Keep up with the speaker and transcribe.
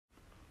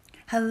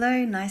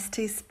Hello, nice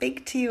to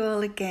speak to you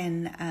all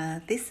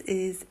again. This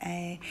is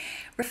a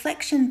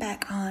reflection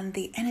back on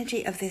the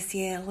energy of this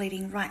year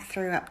leading right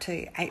through up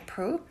to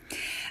April.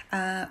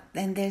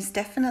 And there's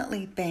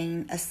definitely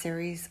been a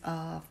series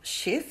of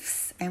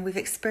shifts and we've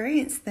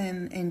experienced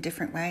them in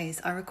different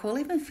ways. I recall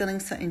even feeling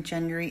so in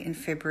January and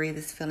February,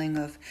 this feeling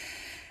of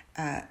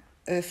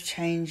earth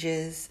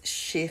changes,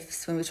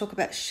 shifts. When we talk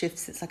about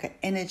shifts, it's like an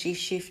energy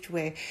shift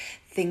where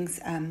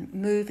things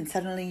move and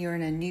suddenly you're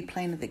in a new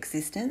plane of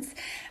existence.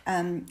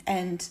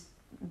 And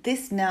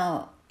this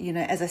now,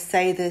 as I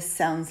say this,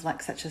 sounds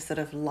like such a sort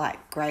of light,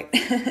 great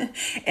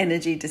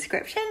energy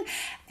description.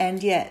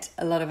 And yet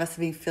a lot of us have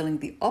been feeling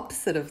the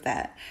opposite of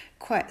that,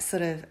 quite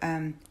sort of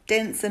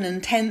dense and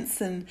intense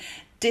and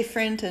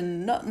different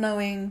and not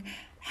knowing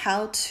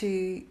how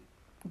to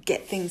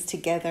get things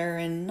together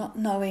and not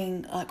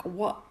knowing like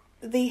what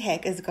the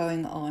heck is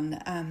going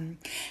on.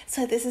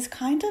 So there's this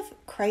kind of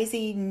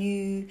crazy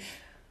new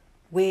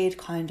weird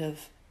kind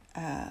of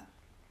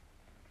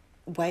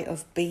way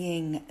of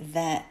being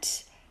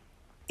that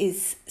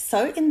is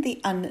so in the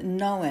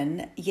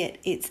unknown, yet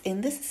it's in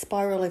this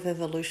spiral of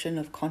evolution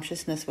of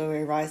consciousness where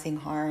we're rising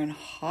higher and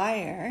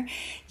higher,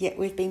 yet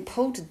we've been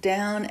pulled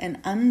down and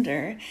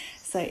under.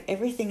 So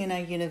everything in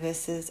our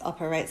universes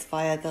operates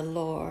via the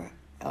law,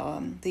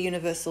 the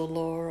universal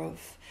law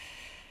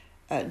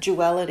of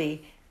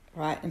duality,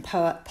 right, and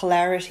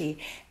polarity.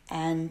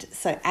 And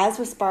so as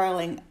we're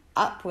spiraling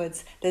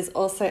upwards, there's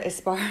also a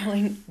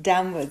spiraling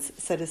downwards,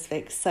 so to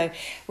speak. So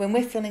when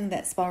we're feeling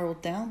that spiral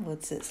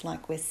downwards, it's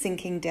like we're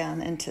sinking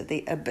down into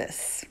the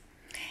abyss.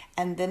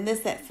 And then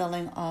there's that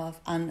feeling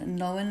of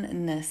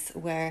unknownness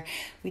where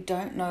we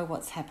don't know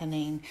what's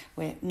happening.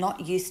 We're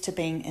not used to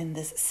being in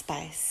this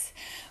space.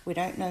 We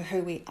don't know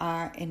who we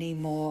are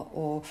anymore,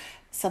 or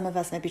some of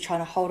us may be trying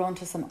to hold on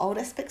to some old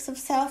aspects of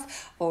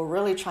self or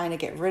really trying to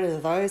get rid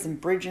of those and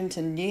bridge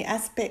into new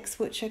aspects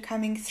which are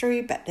coming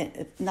through, but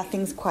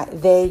nothing's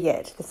quite there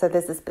yet. So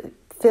there's this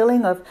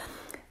feeling of,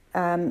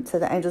 so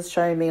the angel's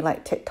showing me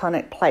like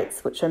tectonic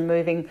plates which are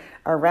moving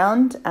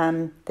around.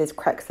 There's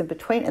cracks in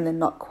between and they're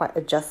not quite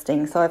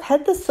adjusting. So I've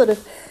had this sort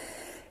of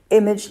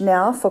image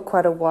now for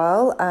quite a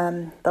while,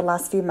 the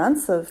last few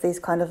months, of these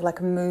kind of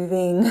like moving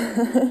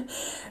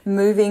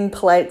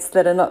plates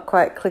that are not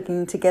quite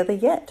clicking together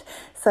yet.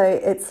 So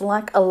it's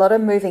like a lot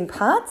of moving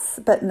parts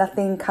but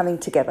nothing coming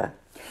together.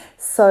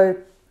 So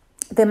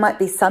there might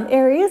be some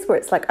areas where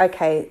it's like,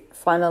 okay,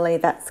 finally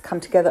that's come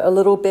together a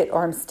little bit,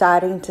 or I'm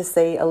starting to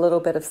see a little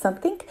bit of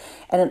something.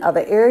 And in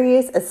other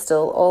areas it's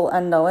still all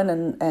unknown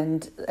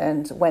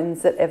and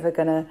when's it ever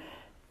going to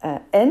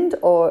end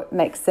or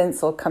make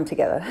sense or come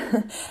together.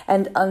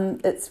 And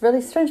it's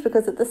really strange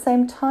because at the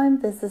same time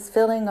there's this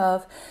feeling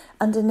of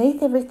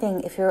underneath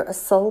everything, if you're a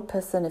soul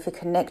person, if you're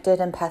connected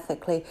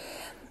empathically,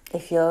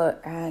 if you're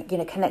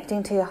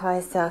connecting to your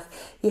higher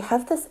self, you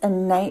have this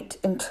innate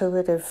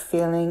intuitive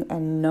feeling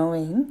and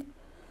knowing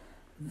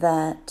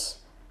that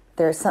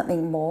there is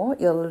something more.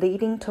 You're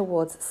leading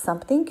towards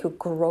something, you're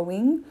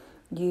growing,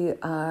 you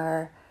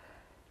are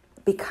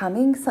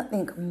becoming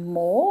something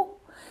more.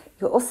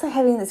 You're also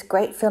having this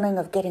great feeling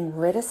of getting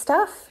rid of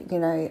stuff,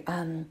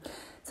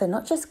 so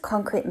not just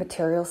concrete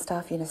material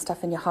stuff,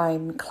 stuff in your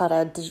home,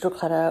 clutter, digital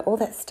clutter, all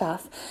that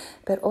stuff,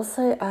 but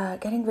also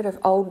getting rid of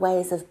old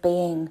ways of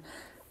being,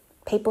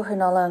 people who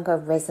no longer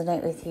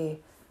resonate with you,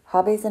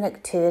 hobbies and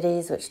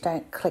activities which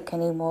don't click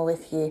anymore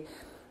with you,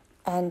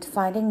 and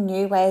finding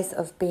new ways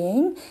of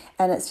being.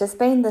 And it's just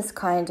been this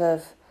kind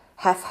of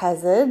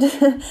haphazard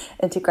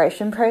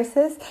integration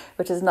process,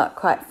 which is not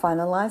quite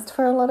finalized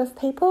for a lot of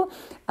people,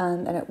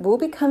 and it will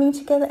be coming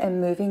together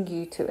and moving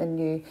you to a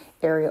new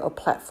area or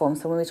platform.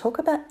 So when we talk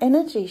about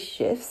energy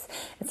shifts,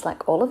 it's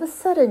like all of a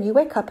sudden you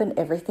wake up and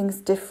everything's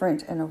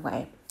different in a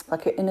way,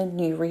 like you're in a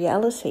new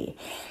reality.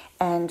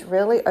 And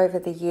really over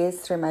the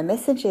years through my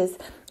messages,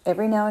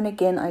 every now and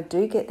again I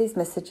do get these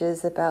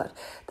messages about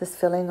this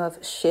feeling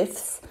of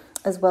shifts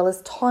as well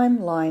as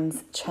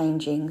timelines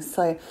changing.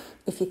 So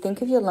if you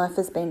think of your life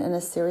as being in a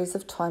series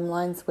of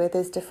timelines where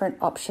there's different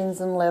options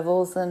and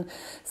levels and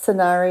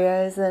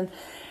scenarios and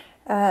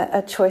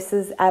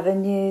choices,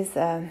 avenues,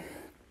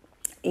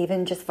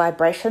 even just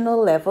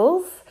vibrational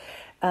levels,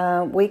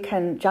 we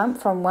can jump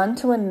from one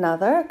to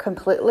another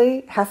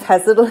completely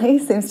haphazardly,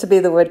 seems to be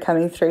the word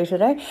coming through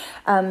today,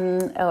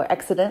 or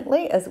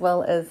accidentally, as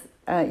well as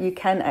you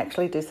can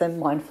actually do so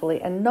mindfully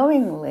and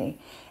knowingly.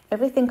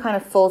 Everything kind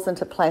of falls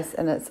into place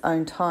in its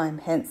own time.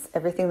 Hence,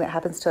 everything that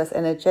happens to us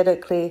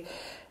energetically,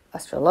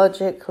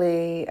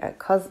 astrologically,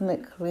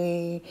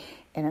 cosmically,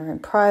 in our own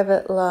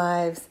private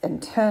lives,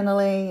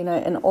 internally,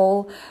 in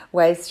all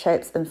ways,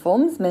 shapes and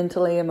forms,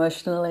 mentally,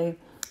 emotionally,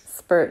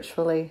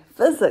 spiritually,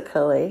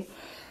 physically,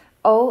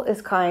 all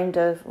is kind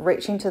of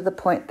reaching to the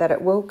point that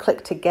it will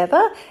click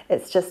together.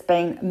 It's just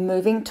been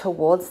moving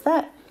towards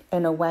that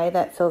in a way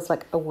that feels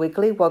like a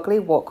wiggly woggly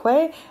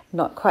walkway,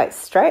 not quite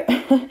straight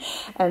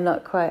and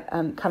not quite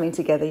coming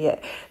together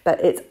yet.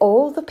 But it's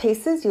all the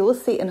pieces you will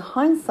see in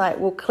hindsight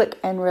will click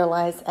and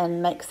realize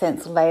and make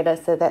sense later,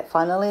 so that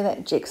finally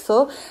that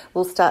jigsaw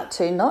will start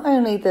to, not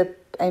only the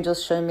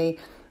angels show me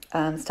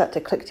start to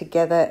click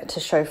together to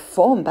show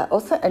form, but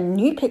also a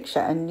new picture,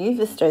 a new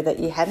vista that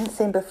you hadn't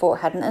seen before,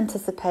 hadn't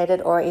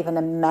anticipated or even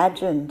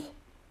imagined.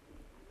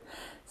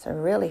 So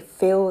really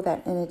feel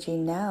that energy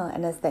now.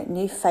 And as that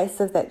new face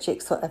of that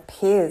jigsaw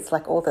appears,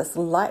 like all this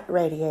light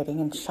radiating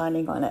and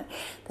shining on it,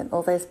 then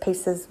all those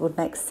pieces would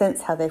make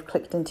sense how they've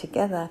clicked in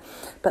together.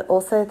 But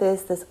also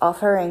there's this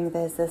offering,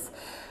 there's this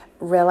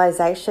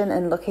realization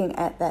and looking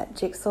at that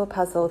jigsaw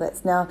puzzle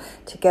that's now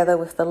together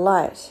with the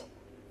light,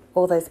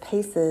 all those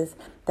pieces,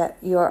 that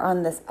you're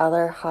on this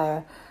other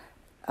higher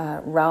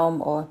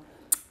realm or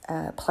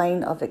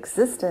plane of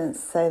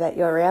existence, so that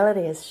your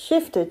reality has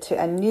shifted to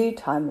a new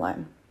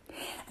timeline.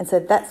 And so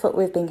that's what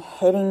we've been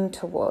heading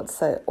towards.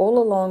 So all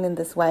along in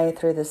this way,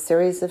 through this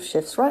series of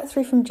shifts, right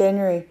through from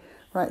January,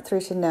 right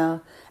through to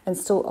now, and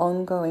still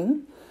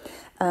ongoing,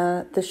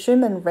 the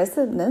Schumann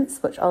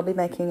resonance, which I'll be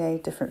making a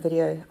different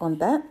video on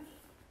that,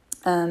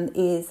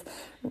 is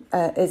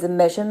a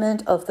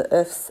measurement of the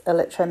Earth's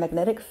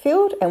electromagnetic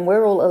field, and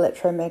we're all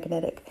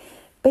electromagnetic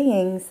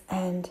beings,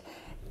 and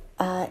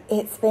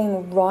it's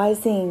been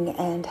rising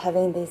and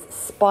having these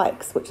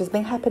spikes, which has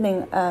been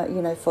happening,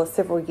 for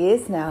several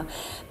years now.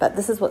 But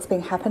this is what's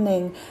been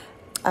happening,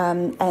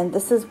 and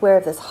this is where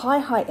this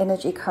high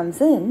energy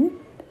comes in.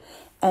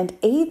 And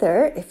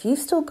either, if you've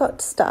still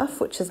got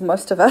stuff, which is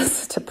most of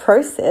us, to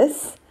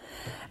process,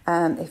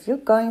 if you're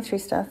going through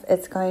stuff,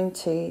 it's going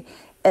to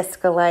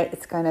escalate.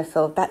 It's going to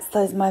feel, that's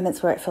those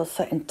moments where it feels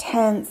so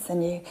intense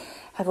and you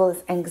have all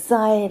this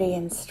anxiety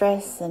and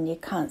stress and you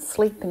can't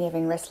sleep and you're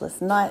having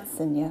restless nights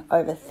and you're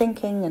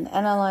overthinking and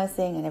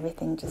analysing and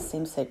everything just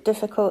seems so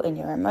difficult and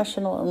you're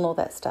emotional and all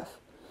that stuff.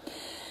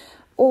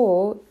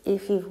 Or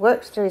if you've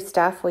worked through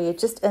stuff where you're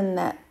just in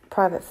that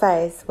private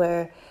phase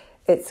where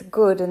it's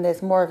good and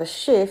there's more of a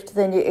shift,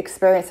 then you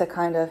experience a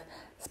kind of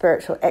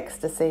spiritual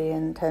ecstasy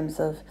in terms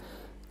of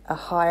a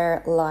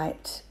higher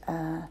light,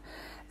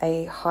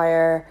 a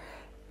higher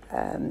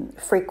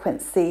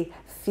frequency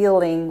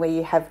feeling where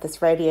you have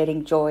this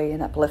radiating joy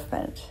and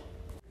upliftment.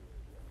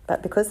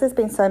 But because there's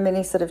been so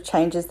many sort of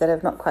changes that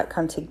have not quite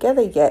come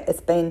together yet,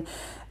 it's been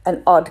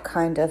an odd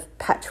kind of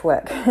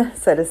patchwork,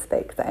 so to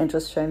speak. The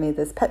angels show me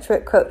this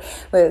patchwork quilt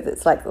where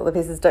it's like all the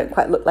pieces don't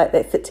quite look like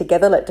they fit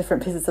together, like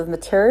different pieces of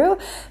material,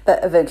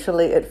 but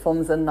eventually it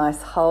forms a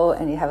nice whole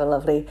and you have a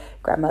lovely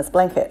grandma's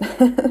blanket.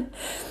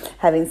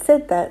 Having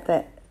said that,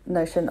 that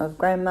notion of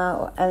grandma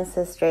or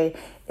ancestry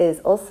is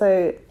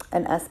also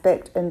an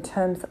aspect in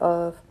terms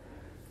of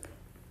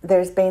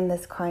there's been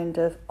this kind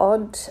of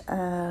odd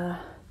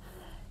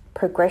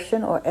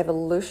progression or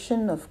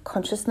evolution of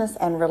consciousness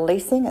and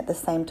releasing at the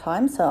same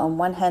time. So on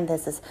one hand,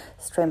 there's this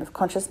stream of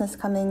consciousness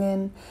coming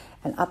in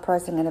and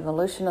uprising and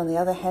evolution. On the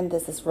other hand,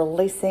 there's this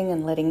releasing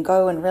and letting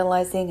go and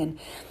realizing.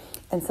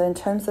 And so in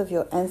terms of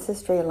your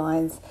ancestry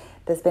lines,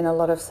 there's been a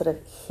lot of sort of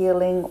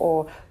healing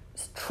or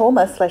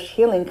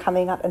trauma/healing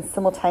coming up and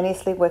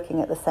simultaneously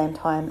working at the same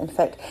time. In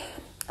fact,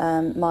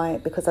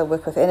 because I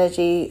work with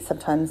energy,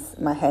 sometimes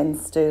my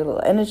hands do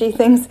little energy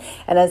things,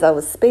 and as I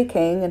was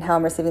speaking and how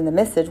I'm receiving the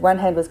message, one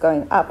hand was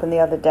going up and the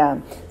other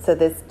down. So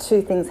there's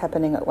two things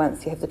happening at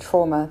once. You have the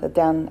trauma, the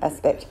down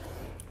aspect,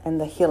 and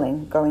the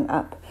healing going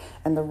up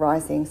and the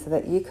rising, so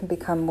that you can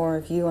become more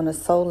of you on a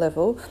soul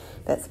level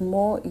that's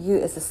more you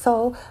as a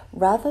soul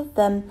rather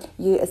than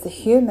you as a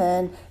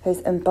human who's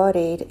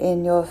embodied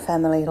in your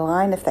family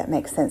line, if that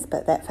makes sense.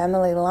 But that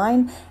family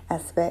line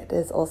aspect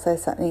is also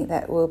something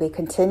that will be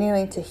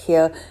continuing to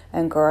heal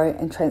and grow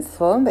and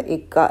transform, but you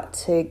got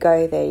to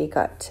go there, you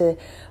got to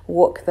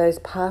walk those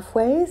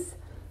pathways.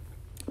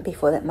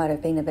 Before, that might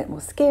have been a bit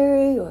more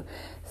scary or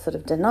sort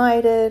of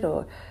denied it,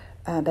 or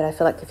but I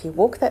feel like if you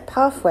walk that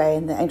pathway,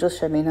 and the angels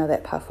show me now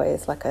that pathway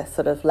is like a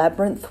sort of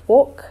labyrinth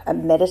walk, a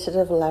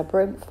meditative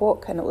labyrinth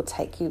walk, and it will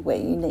take you where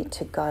you need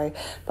to go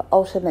for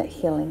ultimate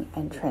healing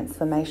and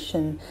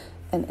transformation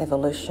and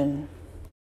evolution.